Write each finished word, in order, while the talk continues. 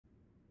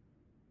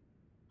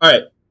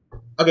Alright.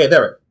 Okay,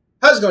 there.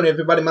 How's it going,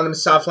 everybody? My name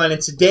is Softline,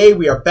 and today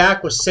we are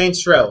back with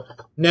Saints Row.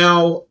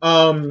 Now,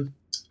 I'm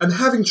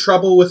having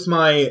trouble with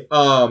my,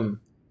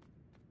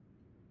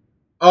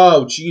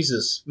 oh,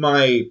 Jesus.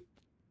 My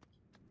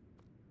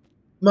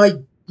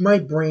brain.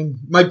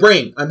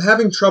 I'm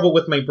having trouble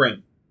with my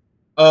brain.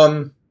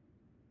 I'm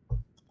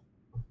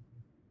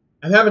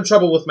having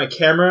trouble with my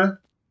camera.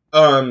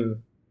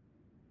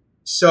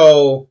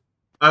 So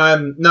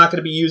I'm not going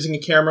to be using a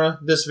camera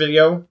this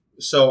video,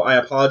 so I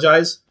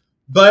apologize.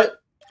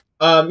 But,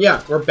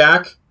 yeah, we're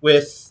back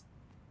with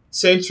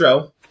Saints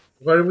Row.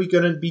 What are we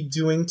going to be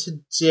doing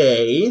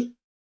today?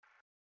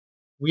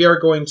 We are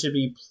going to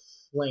be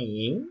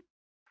playing...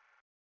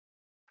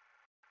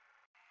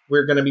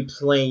 We're going to be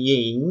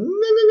playing...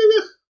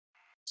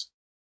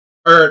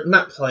 Or,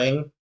 not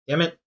playing.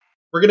 Damn it.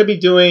 We're going to be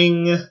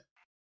doing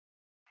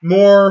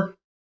more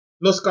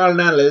Los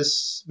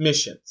Carnales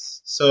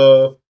missions.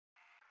 So,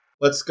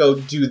 let's go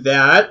do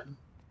that.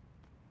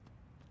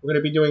 We're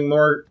going to be doing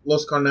more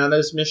Los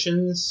Carnales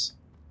missions.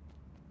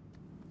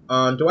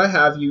 Do I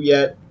have you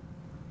yet?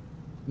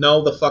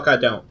 No, the fuck I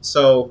don't.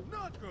 So,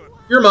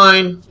 you're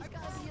mine.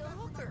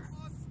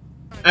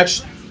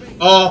 Actually,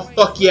 oh,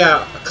 fuck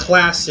yeah. A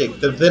classic.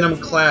 The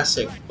Venom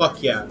Classic.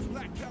 Fuck yeah.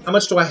 How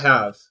much do I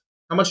have?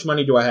 How much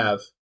money do I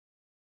have?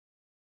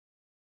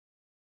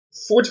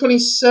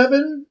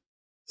 427?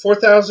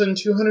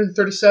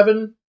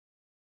 4,237?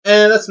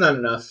 That's not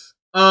enough.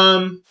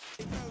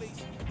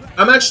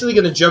 I'm actually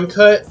gonna jump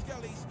cut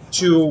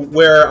to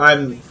where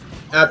I'm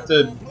at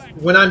the...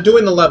 When I'm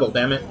doing the level,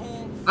 damn it.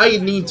 I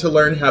need to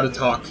learn how to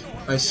talk,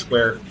 I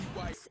swear.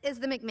 This is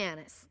the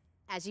McManus.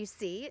 As you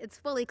see, it's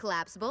fully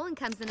collapsible and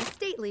comes in a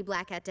stately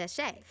black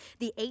attaché.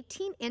 The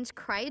 18-inch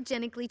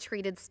cryogenically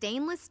treated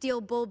stainless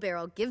steel bull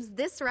barrel gives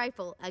this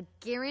rifle a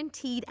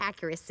guaranteed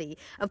accuracy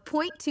of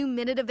 .2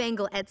 minute of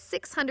angle at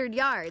 600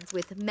 yards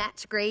with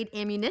match-grade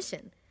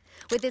ammunition.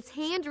 With its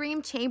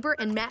hand-reamed chamber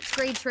and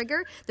match-grade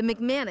trigger, the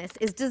McManus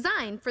is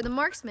designed for the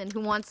marksman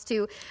who wants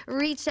to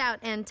reach out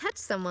and touch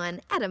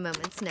someone at a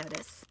moment's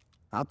notice.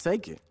 I'll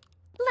take it.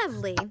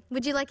 Lovely.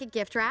 Would you like it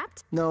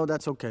gift-wrapped? No,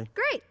 that's okay.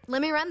 Great.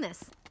 Let me run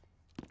this.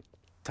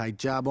 Tight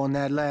job on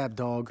that lab,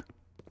 dog.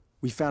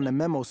 We found a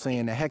memo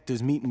saying that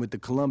Hector's meeting with the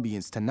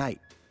Colombians tonight.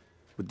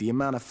 With the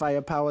amount of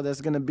firepower that's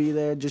gonna be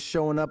there, just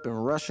showing up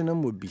and rushing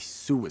them would be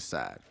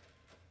suicide.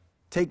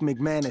 Take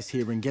McManus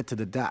here and get to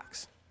the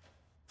docks.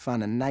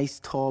 Find a nice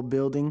tall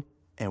building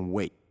and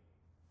wait.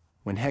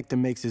 When Hector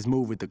makes his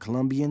move with the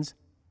Colombians,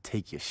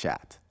 take your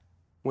shot.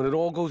 When it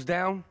all goes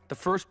down, the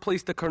first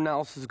place the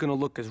Carnales is gonna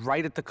look is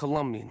right at the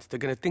Colombians. They're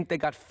gonna think they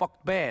got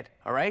fucked bad,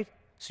 all right?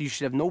 So you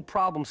should have no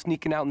problem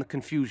sneaking out in the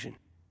confusion.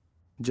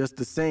 Just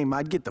the same,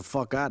 I'd get the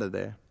fuck out of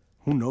there.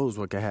 Who knows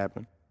what could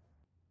happen?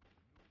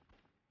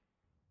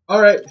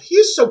 Alright, he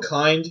is so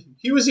kind.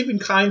 He was even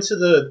kind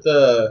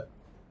to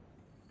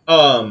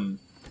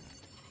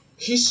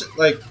he's,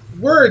 like,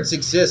 words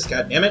exist,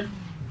 goddammit.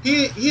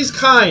 He's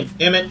kind,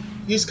 damn it.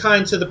 He's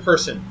kind to the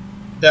person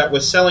that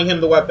was selling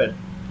him the weapon.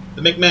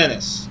 The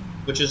McManus,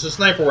 which is a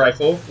sniper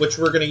rifle, which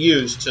we're gonna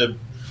use to...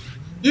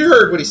 You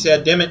heard what he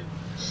said, damn it.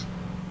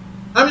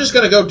 I'm just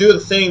gonna go do the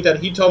thing that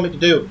he told me to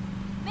do.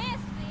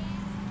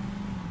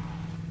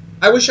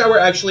 I wish I were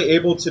actually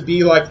able to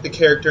be like the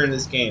character in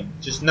this game.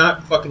 Just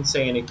not fucking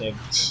say anything.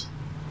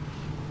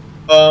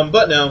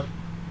 But no.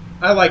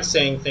 I like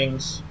saying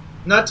things.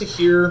 Not to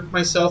hear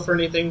myself or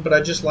anything, but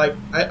I just like...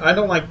 I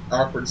don't like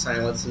awkward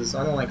silences.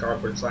 I don't like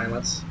awkward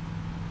silence.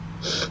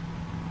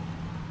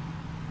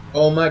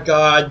 Oh my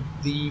god,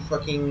 the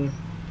fucking...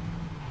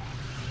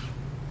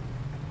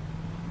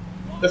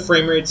 The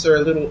frame rates are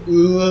a little...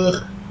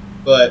 Ugh,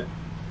 but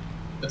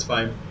that's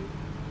fine.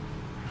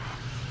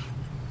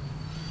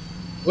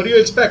 What do you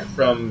expect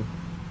from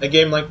a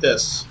game like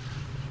this?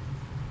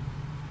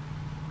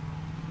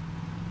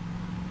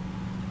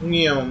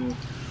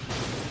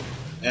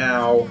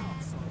 Ow.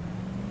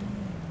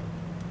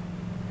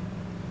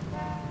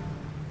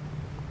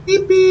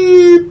 Beep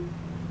beep!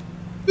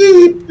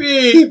 Beep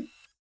beep!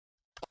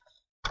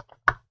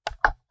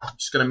 I'm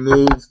just gonna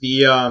move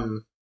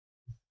the,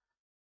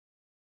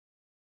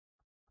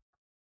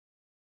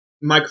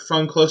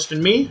 microphone close to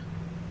me.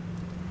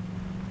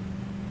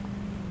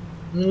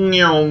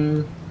 Okay,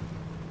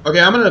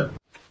 I'm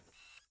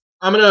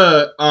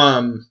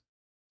gonna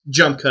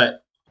jump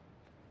cut.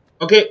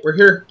 Okay, we're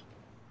here.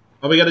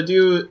 All we gotta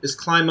do is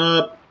climb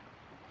up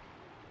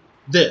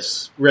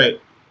this,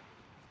 right.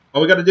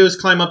 All we gotta do is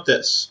climb up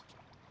this.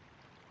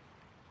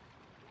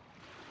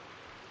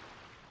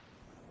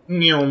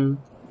 Climb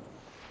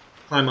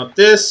up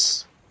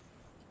this,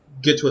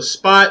 get to a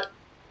spot,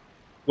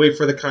 wait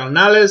for the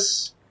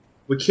Carnales.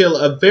 We kill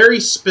a very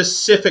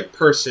specific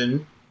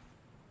person.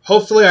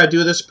 Hopefully I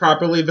do this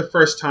properly the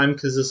first time,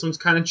 because this one's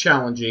kind of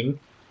challenging.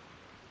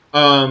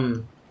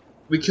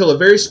 We kill a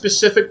very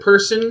specific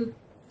person,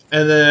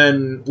 and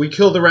then we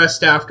kill the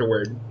rest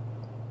afterward.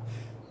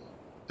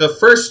 The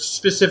first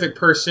specific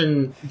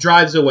person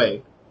drives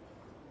away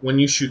when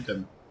you shoot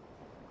them,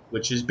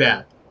 which is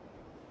bad.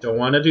 Don't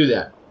want to do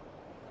that.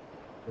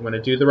 You want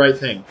to do the right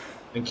thing.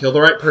 and kill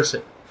the right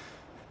person.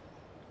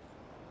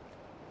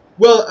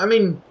 Well, I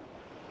mean,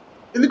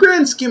 in the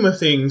grand scheme of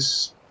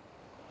things,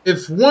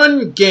 if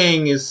one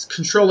gang is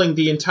controlling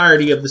the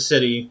entirety of the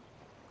city,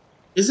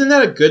 isn't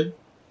that a good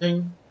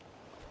thing?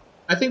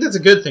 I think that's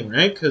a good thing,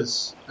 right?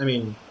 Because, I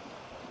mean,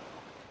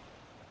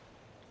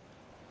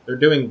 they're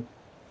doing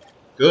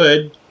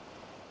good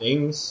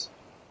things.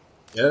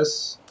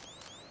 Yes.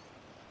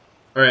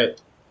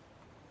 Alright.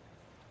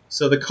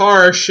 So the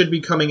car should be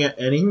coming at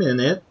any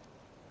minute.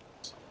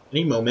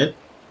 Any moment.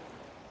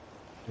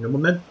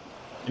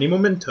 Any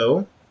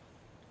momento.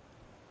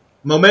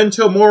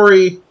 Memento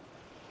mori.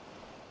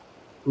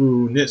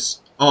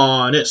 Unis.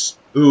 Honest.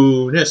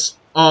 Unis.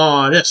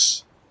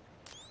 Honest.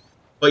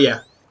 But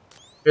yeah.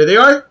 Here they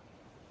are.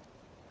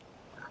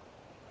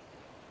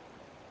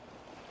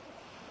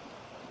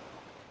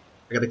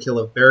 I gotta kill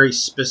a very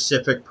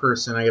specific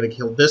person. I gotta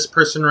kill this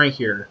person right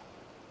here.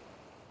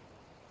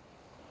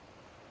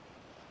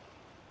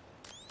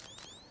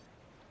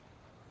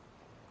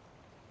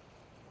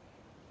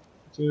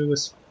 Do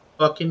this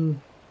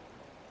fucking...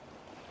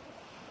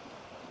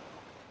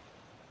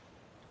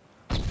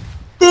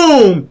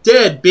 Boom!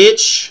 Dead,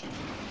 bitch!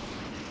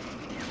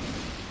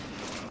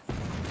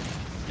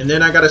 And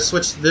then I gotta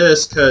switch to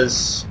this,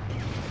 because...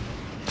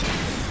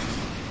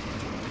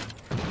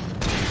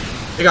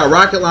 they got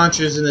rocket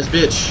launchers in this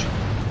bitch.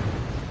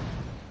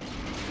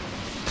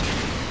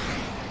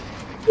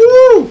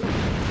 Woo!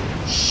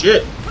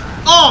 Shit.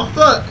 Oh,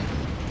 fuck!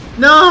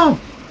 No!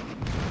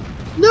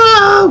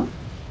 No!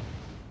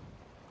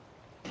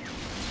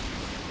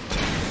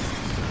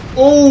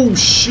 Oh,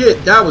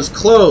 shit. That was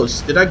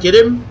close. Did I get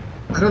him?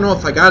 I don't know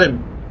if I got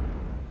him.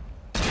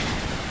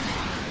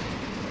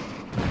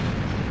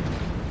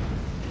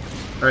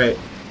 Alright.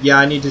 Yeah,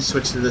 I need to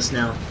switch to this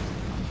now.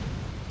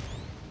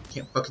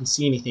 Can't fucking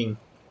see anything.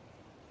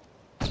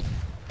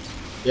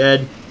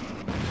 Dead.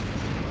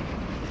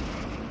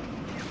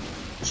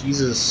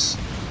 Jesus.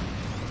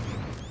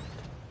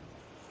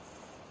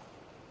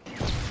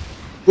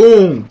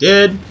 Boom!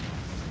 Dead.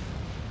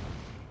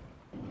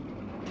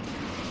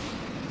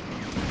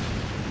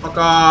 Fuck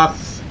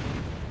off.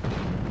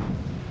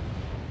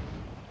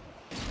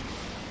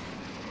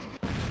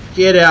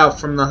 Get out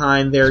from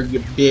behind there, you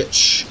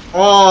bitch.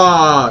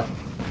 Aw!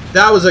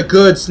 That was a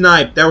good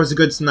snipe. That was a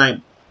good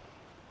snipe.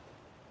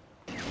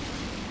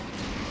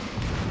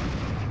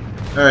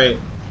 Alright.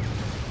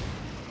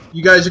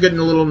 You guys are getting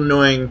a little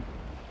annoying.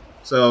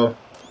 So...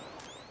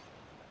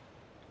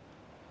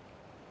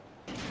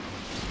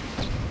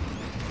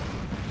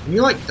 can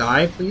you, like,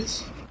 die,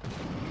 please?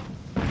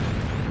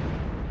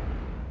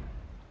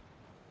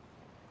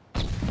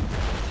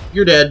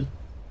 You're dead.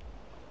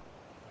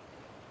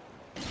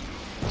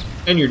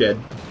 And you're dead.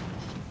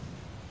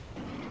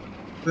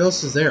 Who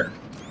else is there?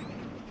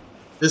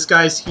 This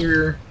guy's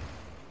here.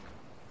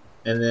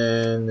 And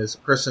then there's a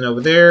person over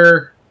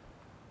there.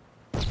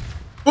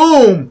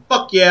 Boom!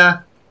 Fuck yeah!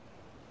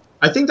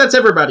 I think that's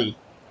everybody.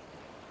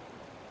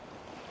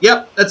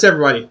 Yep, that's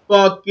everybody.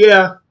 Fuck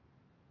yeah.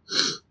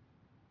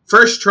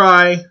 First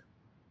try.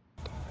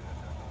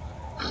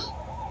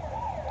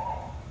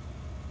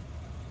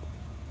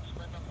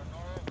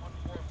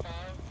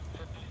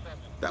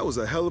 That was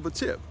a hell of a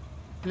tip.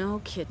 No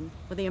kidding.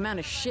 With the amount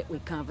of shit we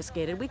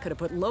confiscated, we could have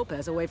put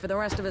Lopez away for the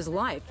rest of his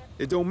life.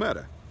 It don't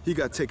matter. He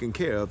got taken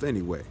care of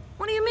anyway.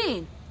 What do you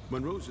mean?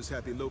 Monroe's just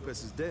happy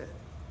Lopez is dead.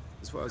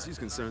 As far as he's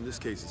concerned, this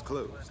case is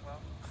closed.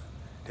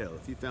 Hell,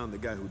 if he found the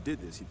guy who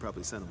did this, he'd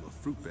probably send him a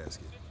fruit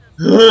basket.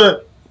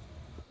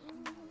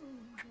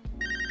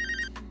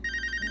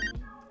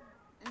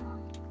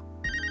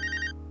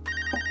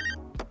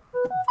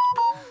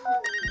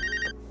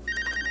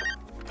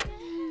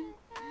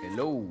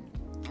 Hello.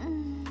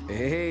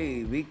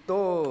 Hey,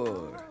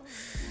 Victor.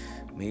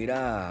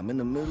 Mira, I'm in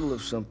the middle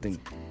of something.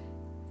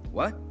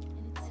 What?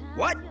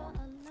 What?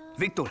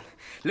 Victor,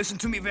 listen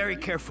to me very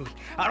carefully.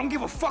 I don't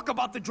give a fuck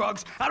about the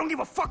drugs. I don't give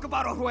a fuck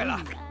about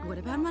Orjuela. What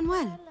about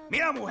Manuel?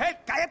 Mira, mujer,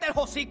 cállate el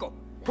hocico.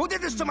 Who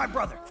did this to my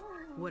brother?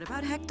 What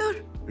about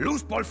Hector?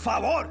 Luz, por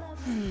favor.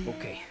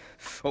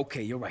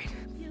 Okay, you're right.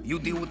 You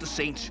deal with the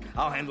Saints,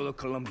 I'll handle the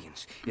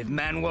Colombians. If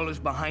Manuel is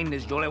behind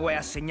this, yo le voy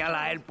a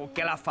señalar a él porque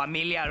la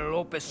familia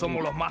López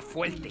somos los más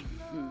fuertes.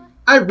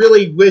 I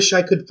really wish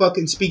I could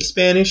fucking speak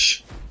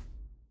Spanish.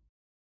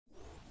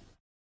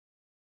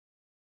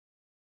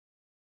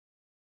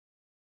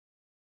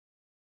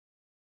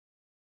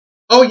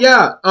 Oh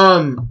yeah,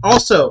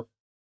 also,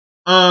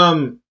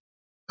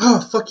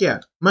 oh fuck yeah,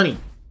 money.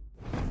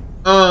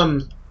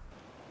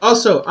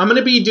 Also, I'm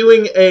gonna be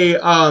doing a,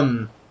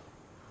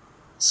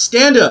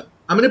 stand-up.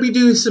 I'm gonna be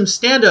doing some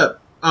stand-up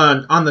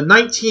on the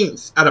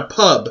 19th at a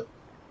pub.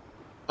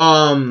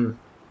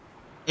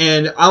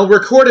 And I'll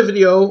record a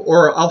video,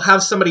 or I'll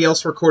have somebody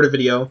else record a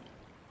video,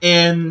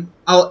 and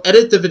I'll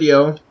edit the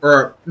video,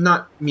 or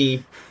not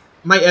me,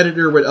 my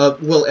editor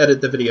will edit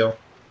the video,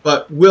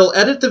 but we'll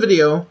edit the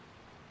video,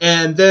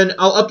 and then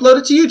I'll upload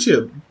it to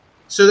YouTube,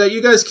 so that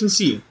you guys can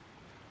see.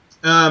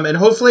 And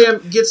hopefully I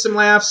get some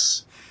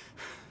laughs.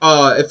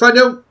 If I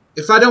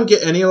don't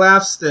get any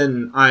laughs,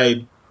 then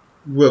I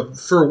well,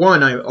 for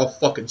one, I'll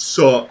fucking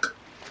suck.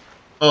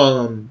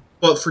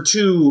 But for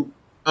two,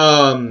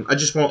 I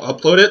just won't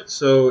upload it.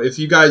 So if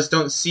you guys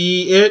don't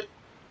see it,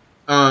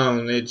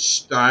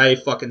 I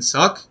fucking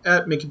suck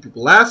at making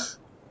people laugh.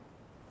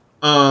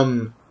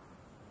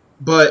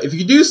 But if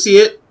you do see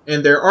it,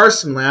 and there are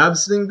some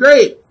labs, then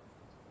great.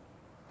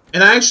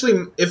 And I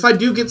actually, if I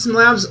do get some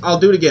labs, I'll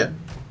do it again.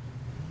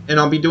 And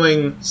I'll be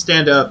doing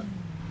stand-up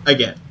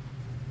again.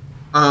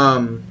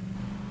 But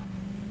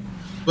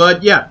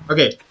yeah,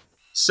 okay.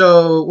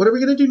 So, what are we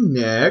gonna do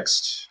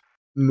next?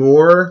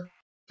 More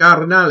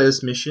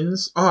Carnales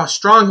missions. Oh,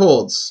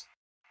 strongholds.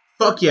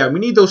 Fuck yeah, we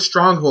need those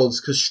strongholds,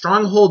 because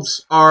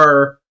strongholds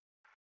are,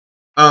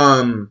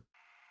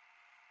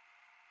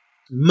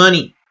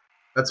 money.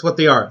 That's what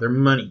they are, they're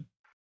money.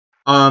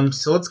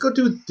 So let's go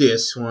do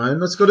this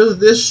one. Let's go to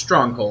this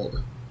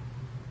stronghold.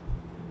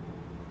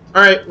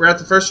 Alright, we're at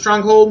the first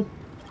stronghold.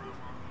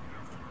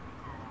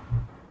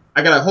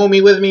 I got a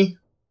homie with me.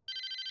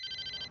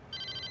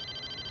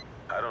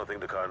 I don't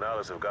think the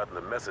Carnales have gotten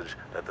the message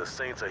that the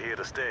Saints are here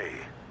to stay.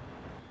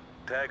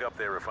 Tag up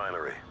their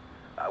refinery.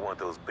 I want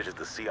those bitches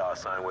to see our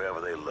sign wherever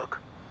they look.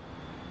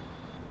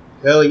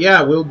 Hell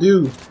yeah, will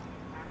do.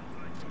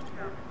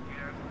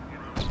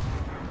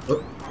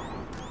 Oh.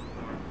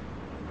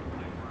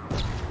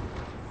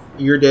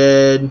 You're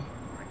dead.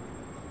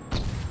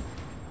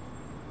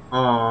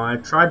 Aw, I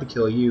tried to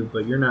kill you,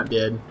 but you're not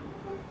dead.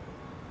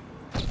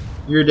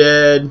 You're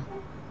dead.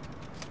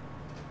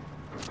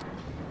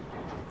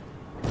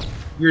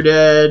 You're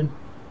dead.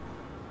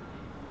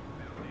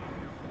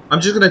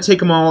 I'm just gonna take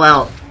them all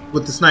out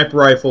with the sniper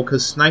rifle,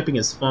 because sniping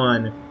is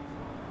fun.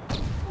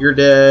 You're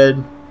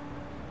dead.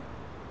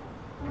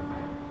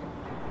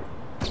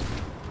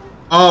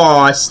 Oh,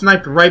 I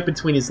sniped right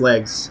between his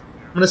legs.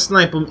 I'm gonna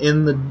snipe him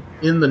in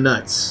the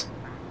nuts.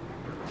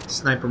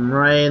 Snipe him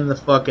right in the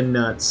fucking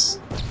nuts.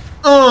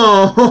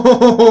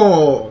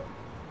 Oh!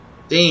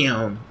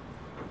 Damn.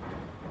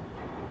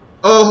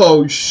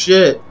 Oh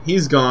shit,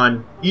 he's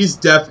gone. He's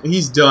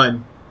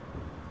done.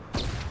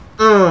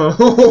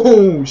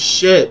 Oh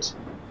shit.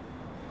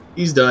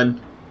 He's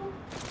done.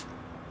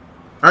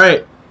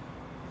 Alright.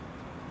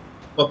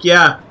 Fuck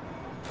yeah.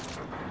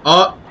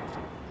 Oh,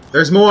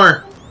 there's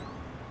more.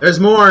 There's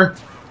more.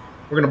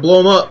 We're gonna blow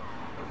him up.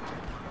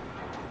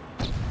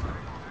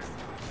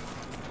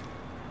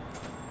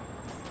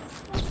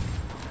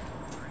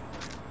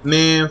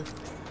 Man.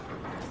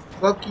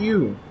 Fuck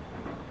you.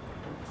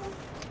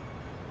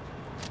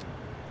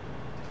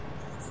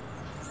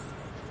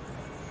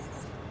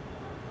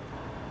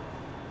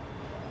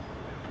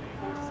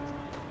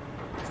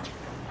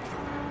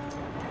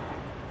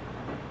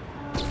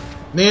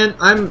 Man,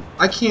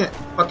 I can't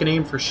fucking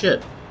aim for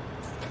shit.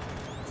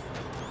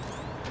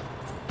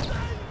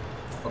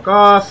 Fuck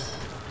off.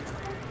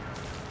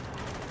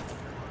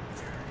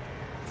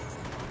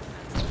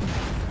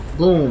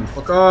 Boom.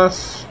 Fuck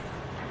off.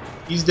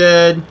 He's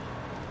dead.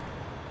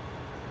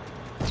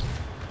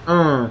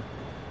 Oh,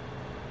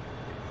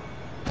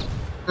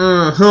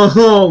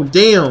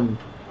 damn.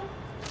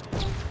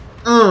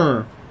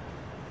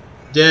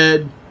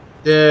 Dead.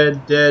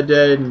 Dead, dead,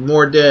 dead, and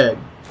more dead.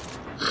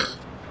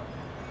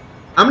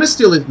 I'm gonna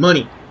steal his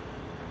money.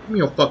 Give me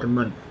your fucking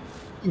money.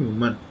 Give me your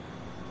money.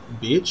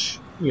 Bitch.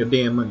 Give me your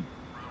damn money.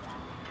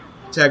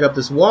 Tag up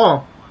this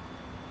wall.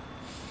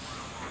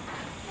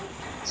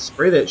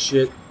 Spray that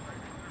shit.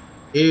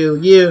 Hell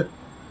yeah.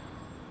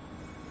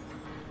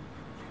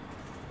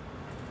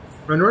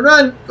 Run, run,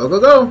 run. Go, go,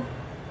 go.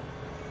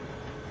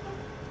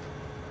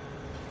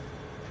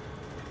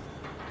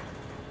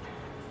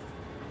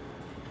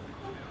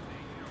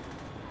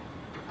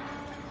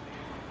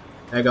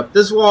 Tag up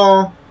this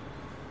wall.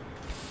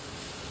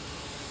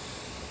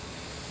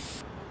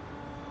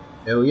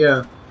 Hell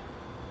yeah.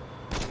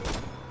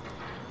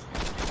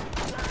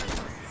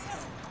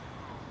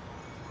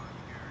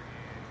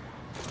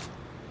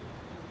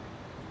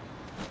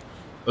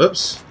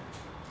 Oops.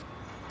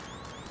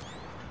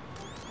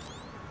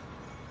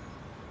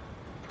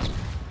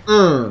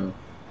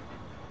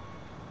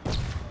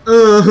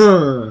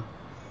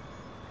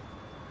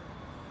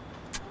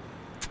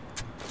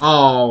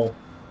 Oh.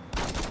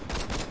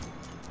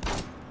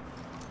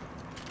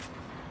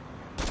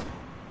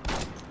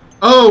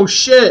 Oh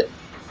shit.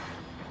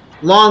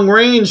 Long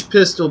range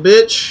pistol,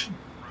 bitch.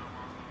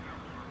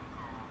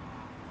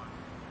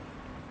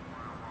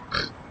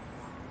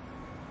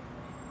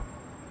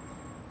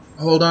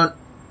 Hold on.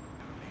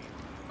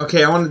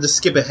 Okay, I wanted to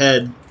skip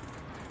ahead.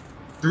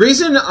 The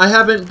reason I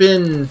haven't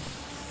been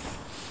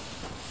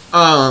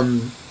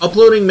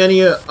uploading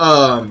many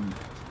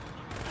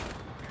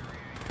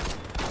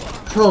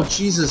oh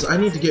Jesus, I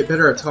need to get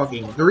better at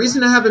talking. The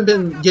reason I haven't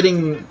been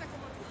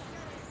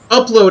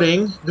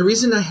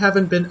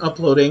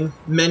uploading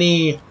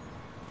many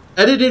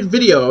edited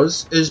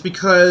videos is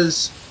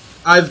because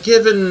I've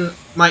given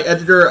my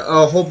editor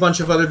a whole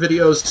bunch of other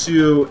videos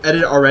to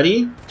edit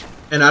already,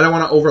 and I don't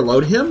want to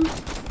overload him.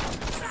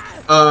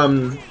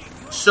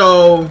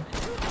 So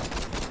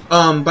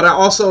But I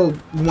also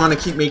want to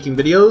keep making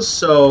videos,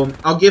 so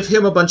I'll give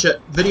him a bunch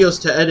of videos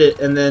to edit,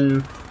 and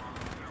then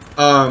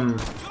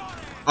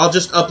I'll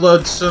just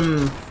upload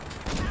some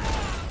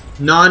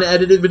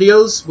non-edited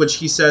videos, which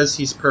he says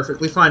he's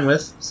perfectly fine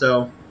with,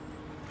 so...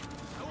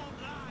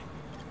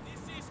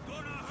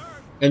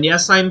 And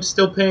yes, I'm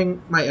still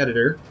paying my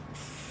editor,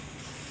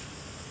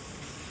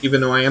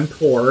 even though I am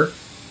poor.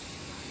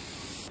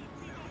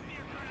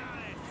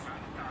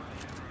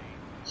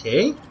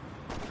 Okay.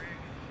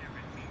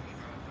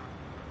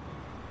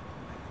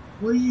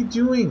 What are you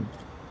doing?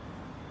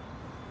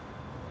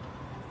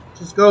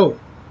 Just go.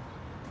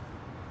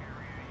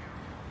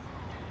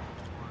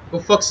 Go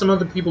fuck some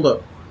other people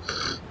up.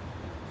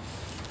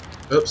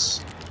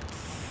 Oops.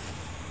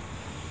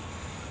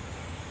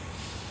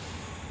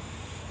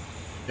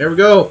 There we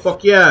go.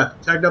 Fuck yeah.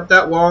 Tagged up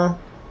that wall.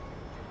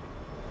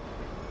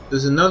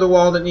 There's another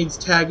wall that needs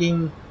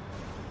tagging.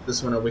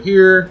 This one over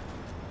here.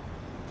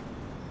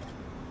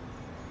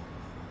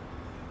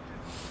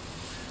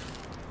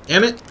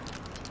 Damn it.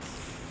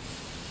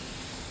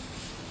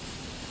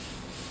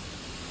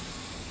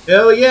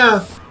 Hell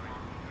yeah.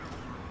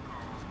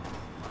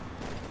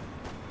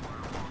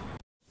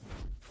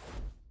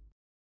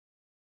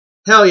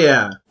 Hell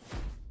yeah.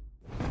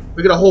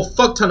 We get a whole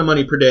fuck ton of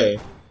money per day.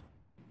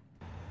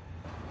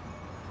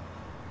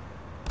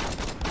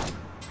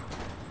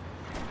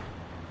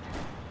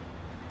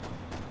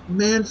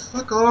 Man,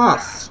 fuck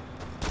off.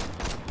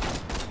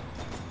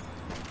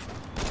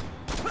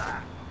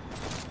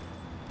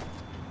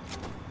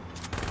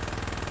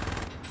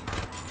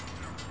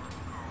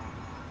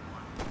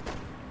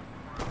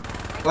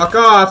 Fuck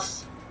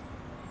off!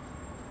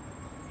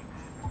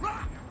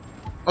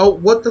 Oh,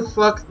 what the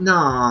fuck?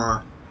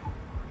 Nah.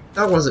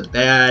 That wasn't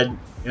bad.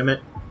 Damn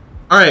it.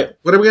 Alright,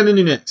 what are we gonna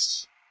do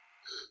next?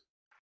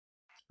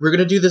 We're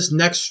gonna do this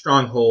next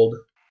stronghold.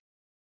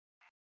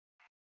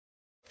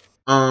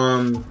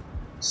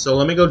 So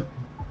let me go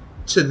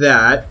to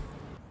that.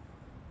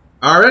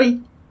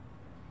 Alrighty.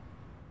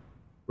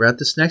 We're at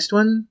this next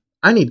one.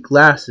 I need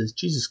glasses.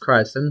 Jesus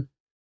Christ. I'm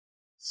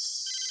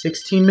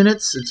 16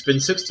 minutes? It's been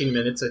 16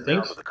 minutes, I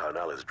think. Now that the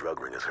Carnales drug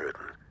ring is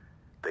hurting,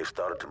 they've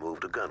started to move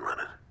to gun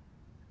running.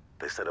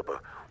 They set up a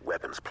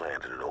weapons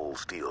plant in an old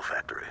steel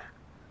factory.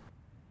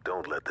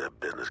 Don't let their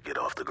business get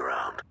off the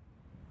ground.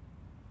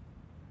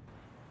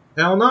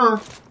 Hell nah.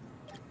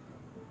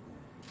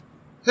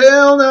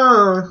 Hell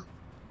nah.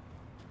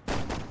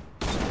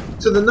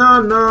 To the nah,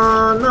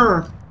 nah,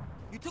 nah.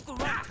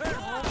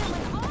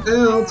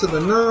 Hell to the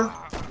nah.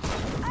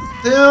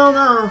 Hell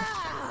nah.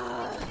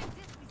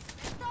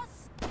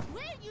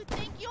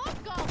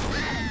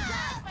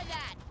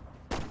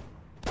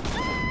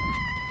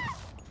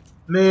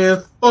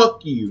 Man,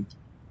 fuck you.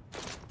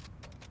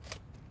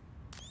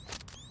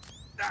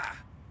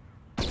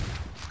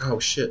 Oh,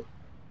 shit.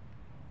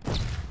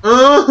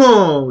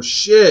 Oh,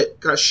 shit.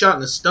 Got shot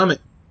in the stomach.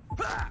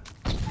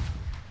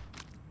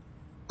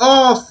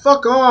 Oh,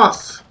 fuck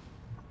off.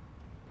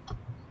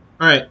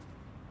 Alright.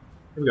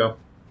 Here we go.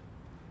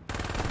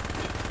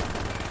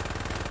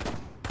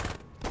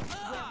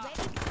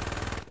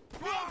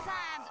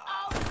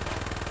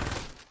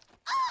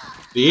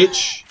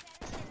 Bitch.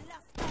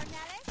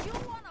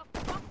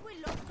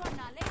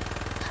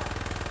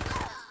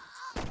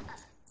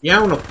 Yeah,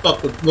 I wanna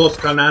fuck with Los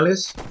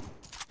Carnales.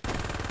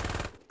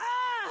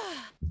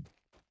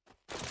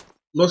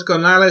 Los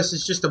Carnales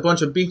is just a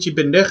bunch of pinche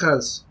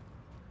pendejas.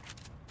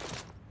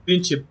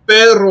 Pinche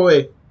perro,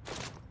 eh.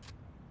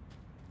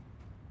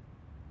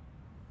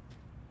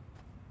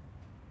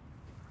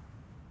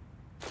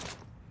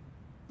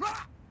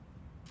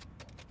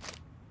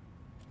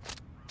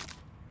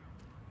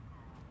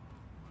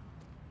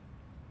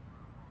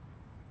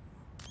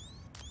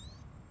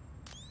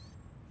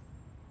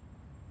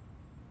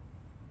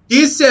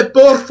 Dice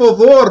por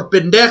favor,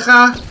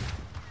 pendeja.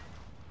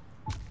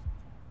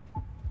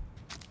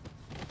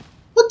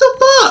 What the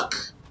fuck?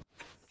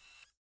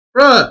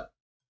 Bruh.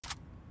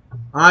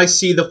 I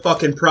see the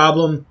fucking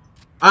problem.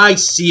 I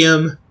see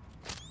him.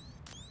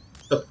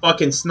 The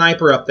fucking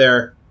sniper up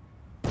there.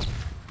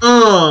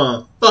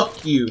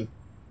 Fuck you.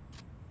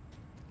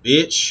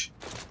 Bitch.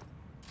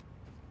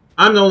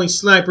 I'm the only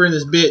sniper in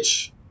this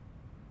bitch.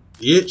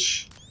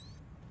 Bitch.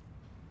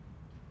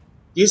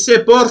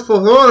 Dice por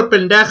favor,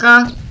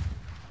 pendeja.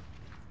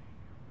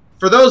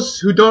 For those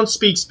who don't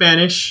speak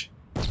Spanish,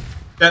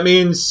 that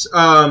means,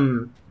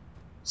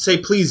 say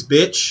please,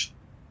 bitch.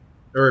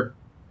 Or,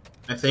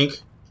 I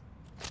think.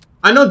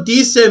 I know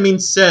dice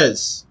means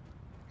says.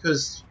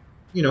 Because,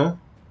 you know,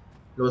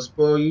 los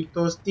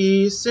pollitos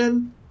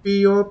dicen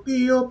pío,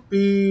 pío,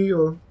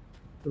 pío.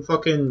 The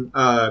fucking,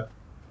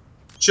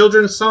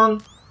 children's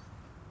song.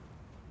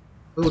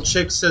 Little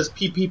chick says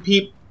peep, peep,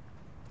 peep.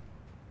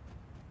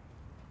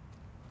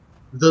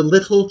 The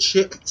little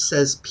chick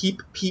says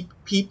peep, peep,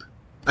 peep.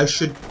 I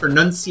should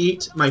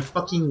pronunciate my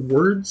fucking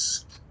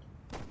words.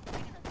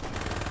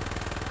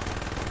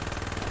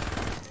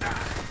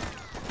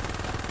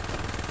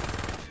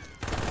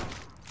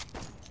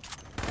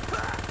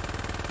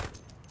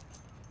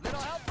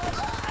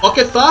 Fuck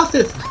it off,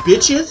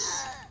 bitches!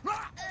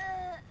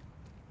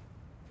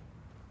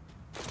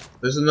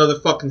 There's another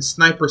fucking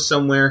sniper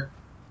somewhere.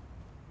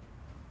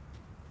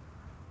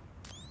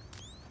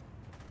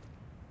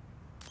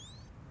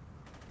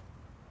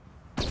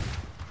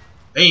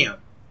 Bam.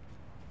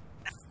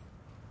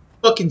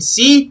 Fucking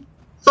see?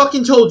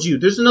 Fucking told you.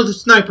 There's another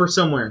sniper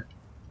somewhere.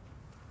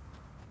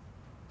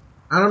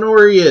 I don't know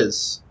where he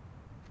is.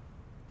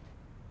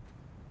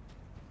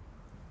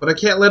 But I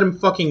can't let him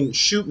fucking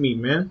shoot me,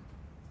 man.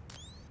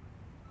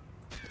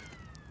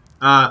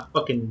 Ah,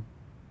 fucking...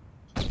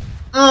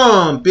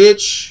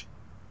 bitch.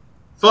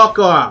 Fuck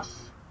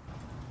off.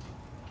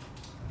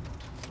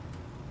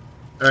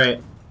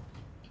 Alright.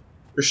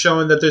 They're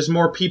showing that there's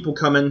more people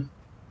coming.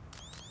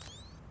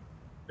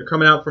 They're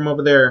coming out from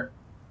over there.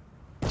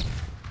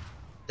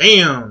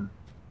 Damn.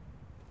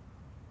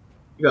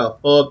 You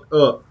got fucked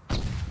up.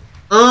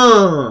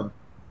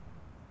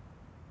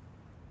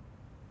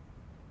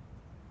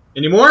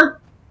 Any more?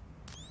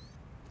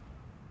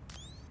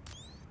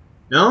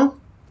 No?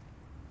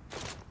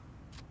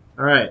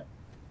 Alright.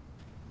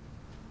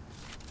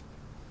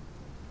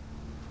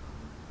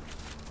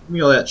 Give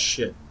me all that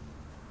shit.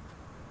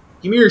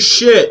 Give me your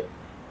shit.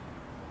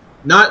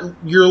 Not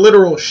your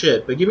literal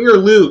shit, but give me your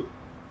loot.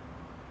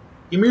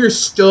 Give me your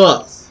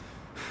stuff.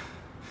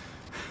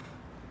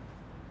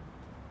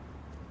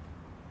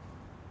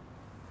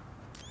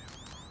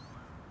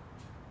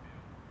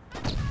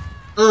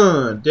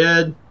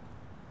 Dead.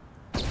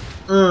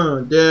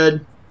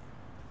 Dead.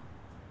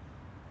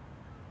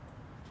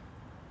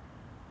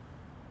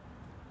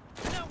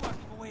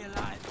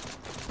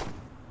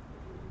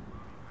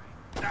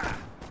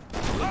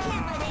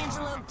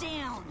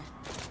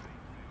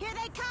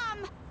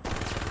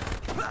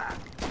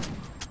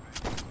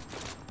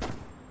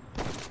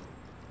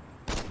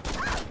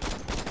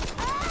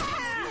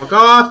 Fuck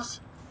off!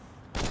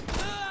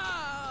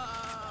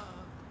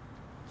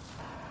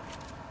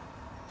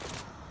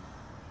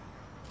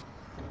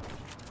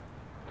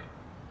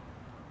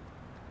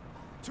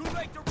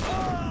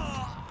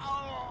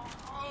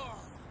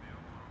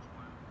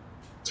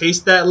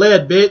 Taste that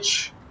lead,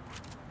 bitch.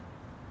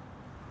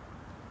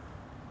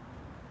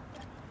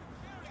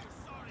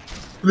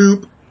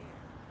 Bloop.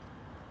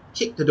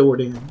 Kick the door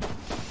down.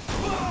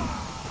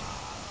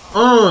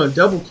 Oh,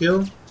 double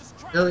kill.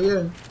 Hell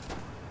yeah.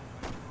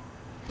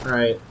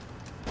 Alright.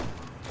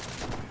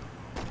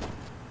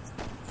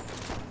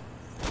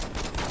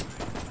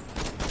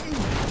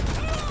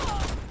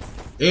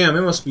 Damn,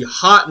 it must be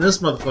hot in this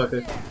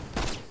motherfucker.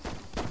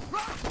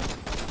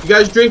 You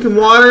guys drinking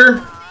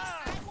water?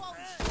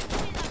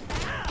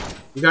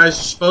 You guys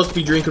are supposed to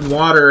be drinking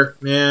water,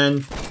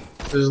 man.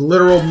 There's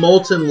literal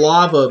molten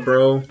lava,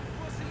 bro.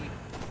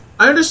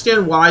 I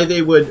understand why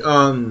they would,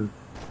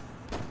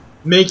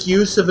 make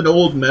use of an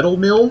old metal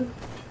mill.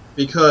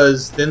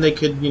 Because then they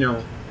could, you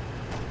know,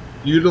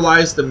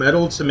 utilize the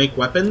metal to make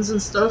weapons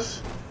and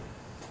stuff.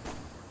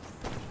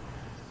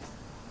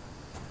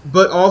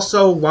 But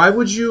also, why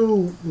would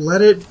you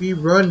let it be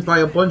run by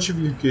a bunch of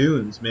your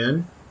goons,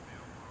 man?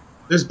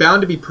 There's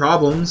bound to be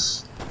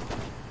problems.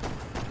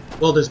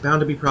 Well, there's bound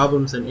to be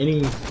problems in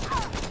any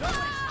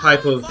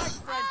type of...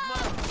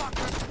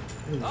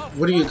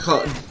 What do you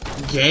call it?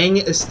 Gang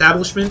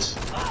establishment?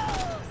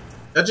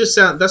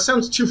 That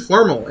sounds too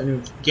formal,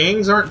 and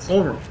gangs aren't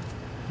formal.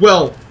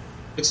 Well,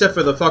 except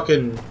for the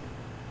fucking...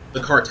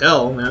 the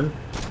cartel, man.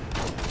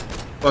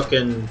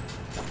 Fucking...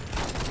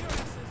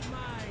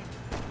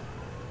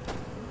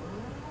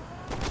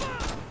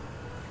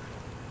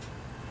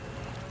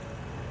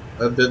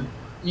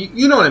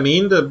 you know what I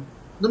mean? The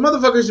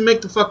motherfuckers who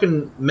make the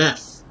fucking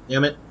meth.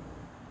 Damn it.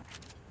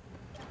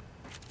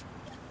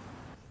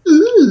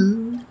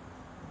 Ooh.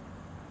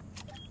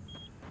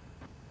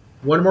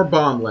 One more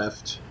bomb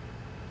left.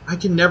 I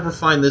can never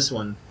find this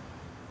one.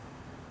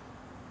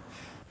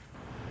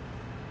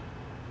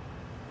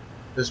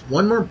 There's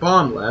one more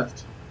bomb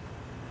left.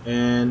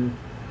 And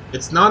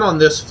it's not on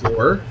this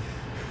floor.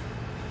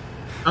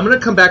 I'm gonna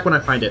come back when I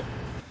find it.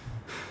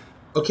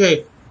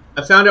 Okay,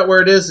 I found out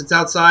where it is. It's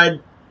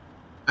outside.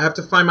 I have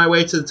to find my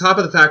way to the top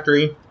of the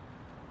factory.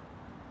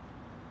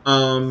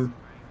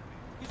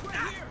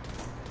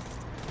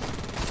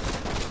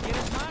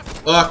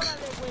 Fuck.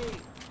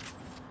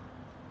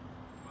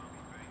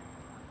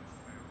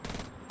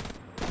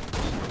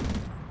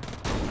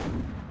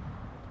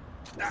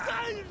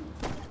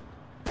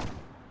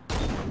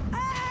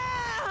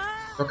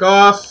 Fuck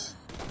off.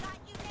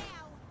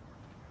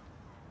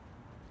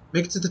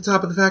 Make it to the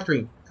top of the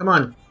factory. Come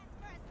on.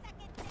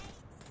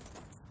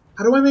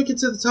 How do I make it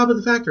to the top of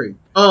the factory?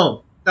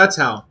 Oh, that's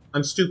how.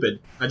 I'm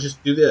stupid. I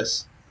just do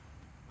this.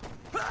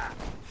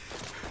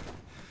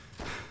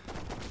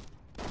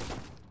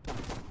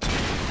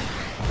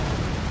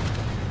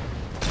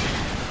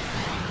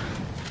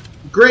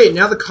 Great,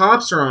 now the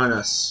cops are on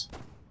us.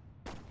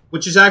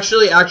 Which is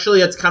actually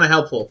it's kind of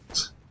helpful.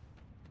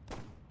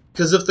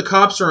 Because if the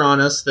cops are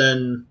on us,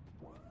 then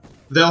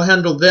they'll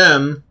handle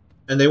them,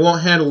 and they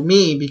won't handle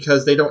me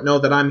because they don't know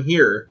that I'm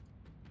here.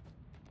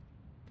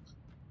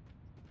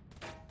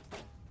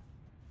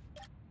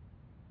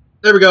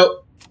 There we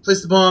go.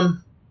 Place the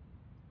bomb.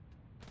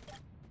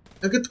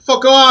 Now get the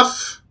fuck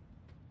off!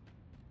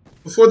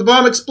 Before the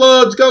bomb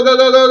explodes! Go, go,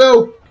 go, go,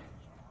 go!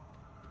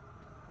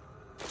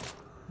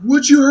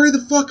 Would you hurry the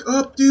fuck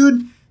up,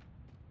 dude?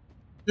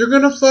 You're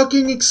gonna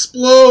fucking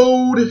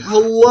explode!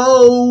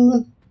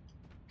 Hello?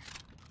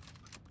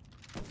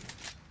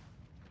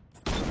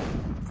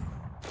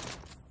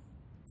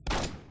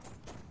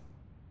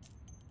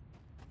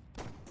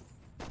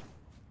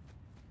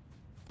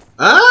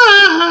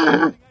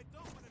 Ah!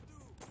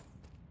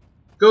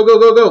 Go, go,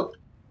 go, go!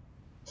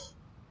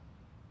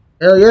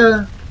 Hell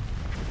yeah.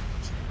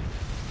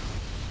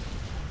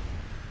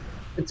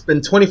 It's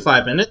been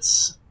 25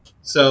 minutes,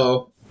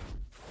 so...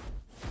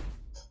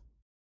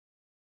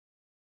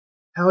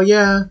 Hell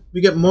yeah, we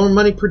get more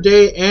money per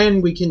day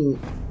and we can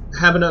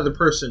have another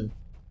person.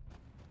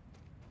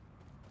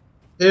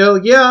 Hell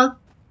yeah.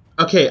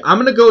 Okay, I'm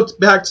gonna go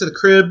back to the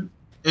crib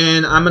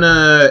and I'm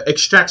gonna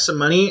extract some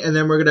money and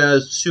then we're gonna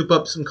soup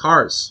up some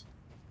cars.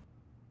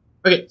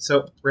 Okay,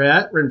 so we're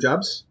at rim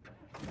jobs.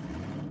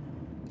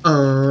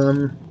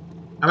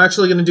 I'm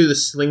actually gonna do the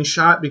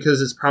slingshot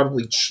because it's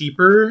probably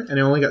cheaper and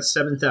I only got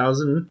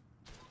 7,000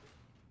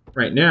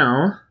 right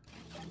now.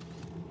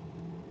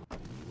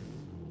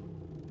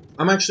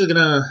 I'm actually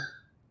gonna...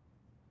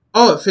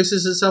 Oh, it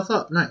fixes itself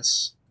up.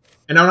 Nice.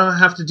 And I don't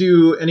have to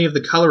do any of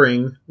the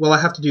coloring. Well, I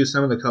have to do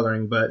some of the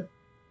coloring, but...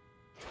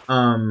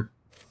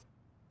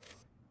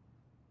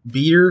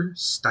 Beater,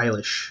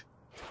 stylish.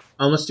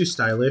 Let's do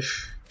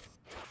stylish.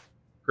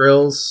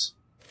 Grills.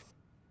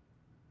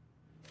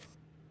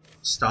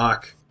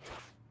 Stock.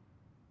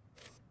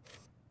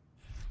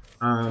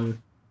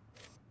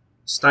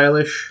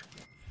 Stylish.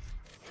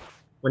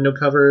 Window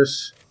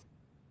covers.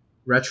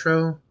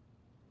 Retro.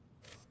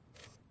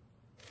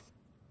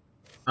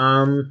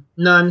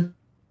 None.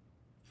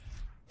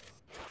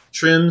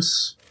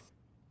 Trims.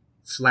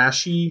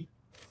 Flashy.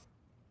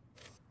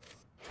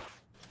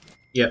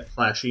 Yep,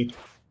 flashy.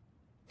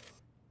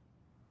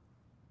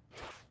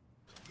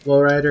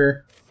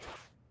 Lowrider.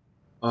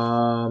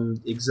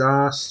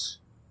 Exhaust.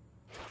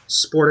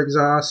 Sport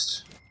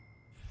exhaust.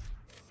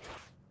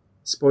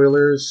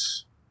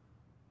 Spoilers.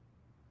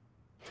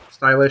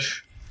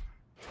 Stylish.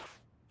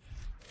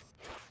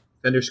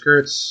 Fender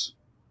skirts.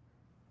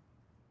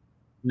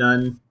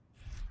 None.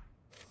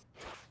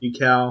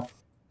 Decal.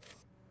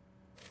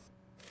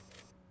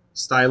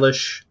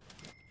 Stylish.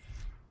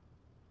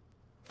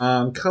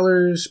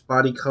 Colors,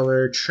 body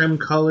color, trim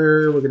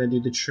color. We're gonna do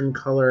the trim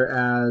color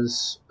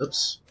as...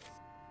 Oops.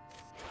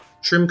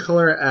 Trim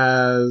color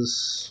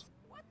as...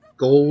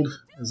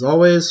 gold, as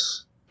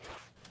always.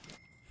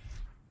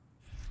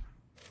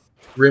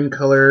 Rim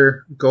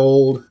color,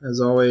 gold, as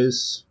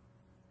always.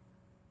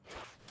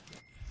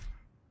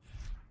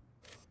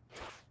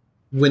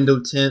 Window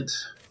tint.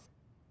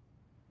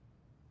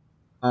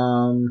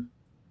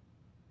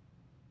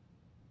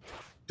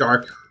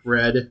 Dark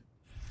red.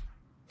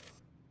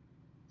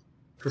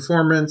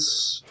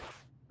 Performance.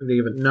 I'm gonna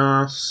give it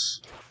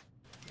NOS.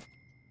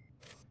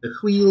 The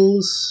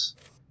wheels.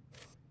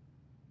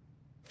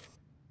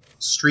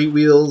 Street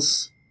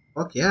wheels.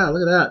 Fuck yeah,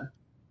 look at that.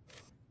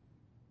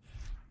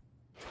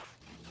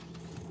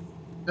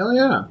 Hell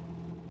yeah.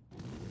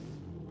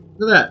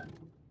 Look at that.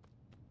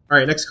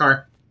 Alright, next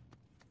car.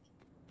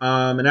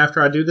 And after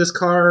I do this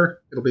car,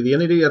 it'll be the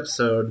end of the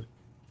episode.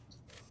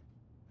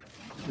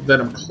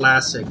 Venom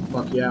Classic,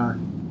 fuck yeah.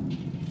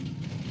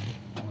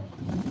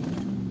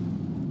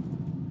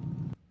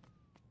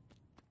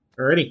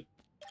 Alrighty.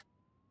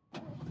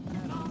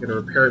 Gonna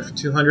repair it for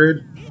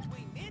 200.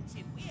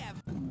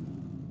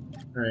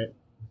 Alright.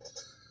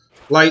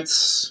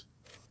 Lights.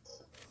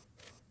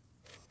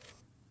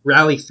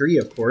 Rally 3,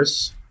 of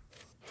course.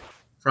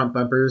 Front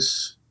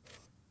bumpers.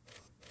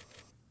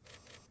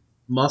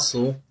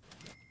 Muscle.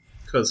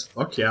 Because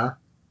fuck yeah.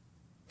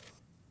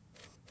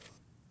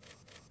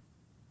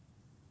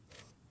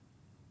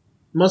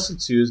 Muscle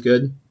 2 is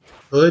good.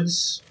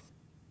 Hoods.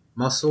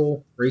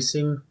 Muscle.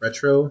 Racing.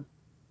 Retro.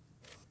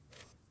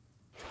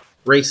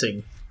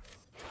 Racing.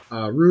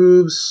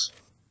 Roofs.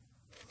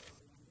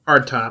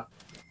 Hardtop.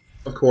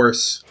 Of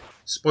course.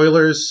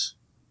 Spoilers.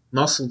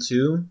 Muscle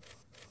 2.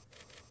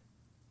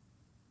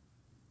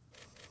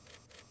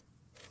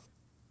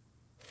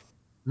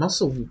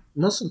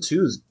 Muscle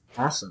 2 is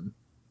awesome.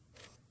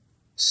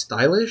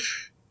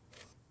 Stylish?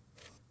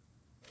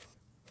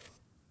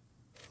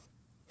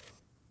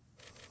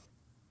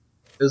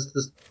 Is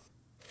this...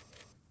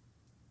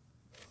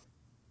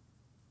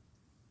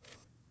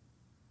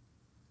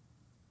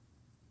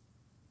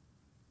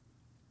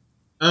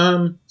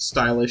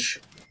 Stylish.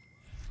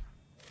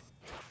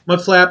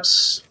 Mud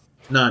flaps?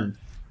 None.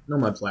 No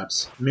mud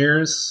flaps.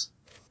 Mirrors?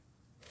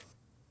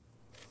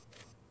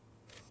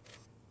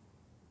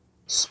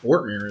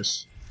 Sport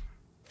mirrors.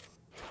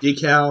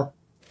 Decal.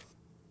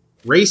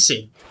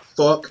 Racing.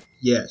 Fuck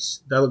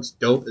yes. That looks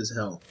dope as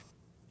hell.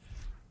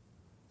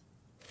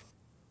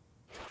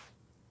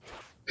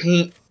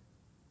 Paint.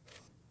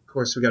 Of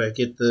course, we gotta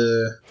get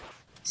the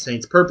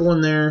Saints purple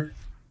in there.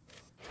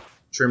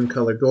 Trim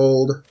color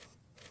gold.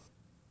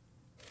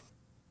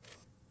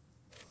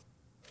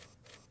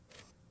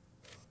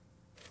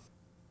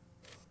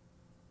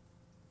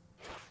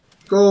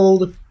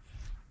 gold.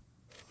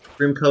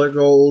 Cream color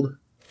gold.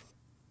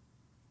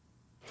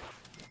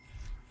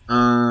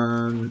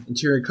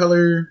 Interior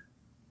color.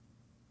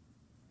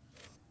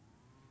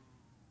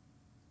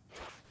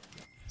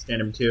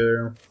 Standard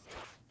material.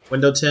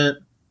 Window tint.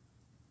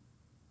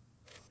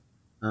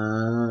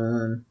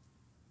 There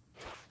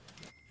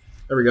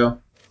we go.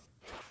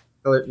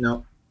 Color,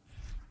 no.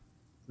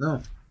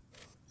 No.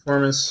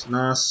 Performance,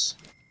 NOS,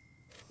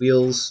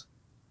 wheels.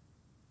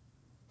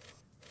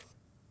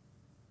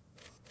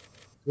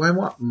 Do I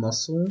want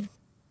muscle?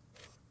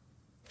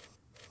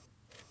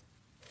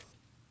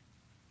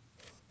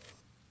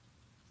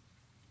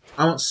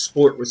 I want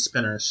sport with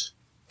spinners.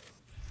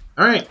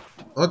 Alright.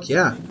 Fuck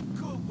yeah.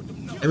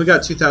 And we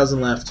got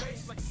 2,000 left.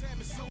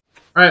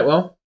 Alright,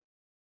 well.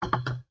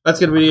 That's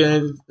gonna be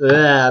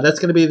that's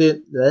gonna be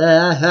the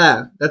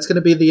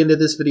end of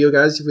this video,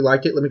 guys. If you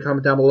liked it, let me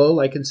comment down below,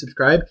 like and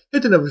subscribe.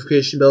 Hit the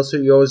notification bell so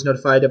you're always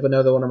notified of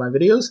another one of my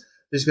videos.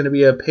 There's gonna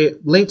be a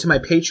link to my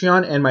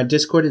Patreon and my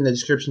Discord in the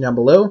description down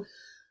below.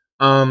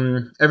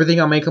 Everything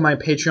I'll make on my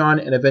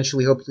Patreon and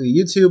eventually hopefully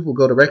YouTube will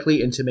go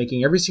directly into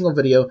making every single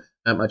video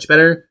that much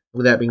better.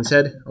 With that being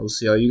said, I will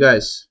see all you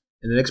guys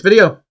in the next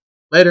video.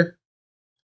 Later.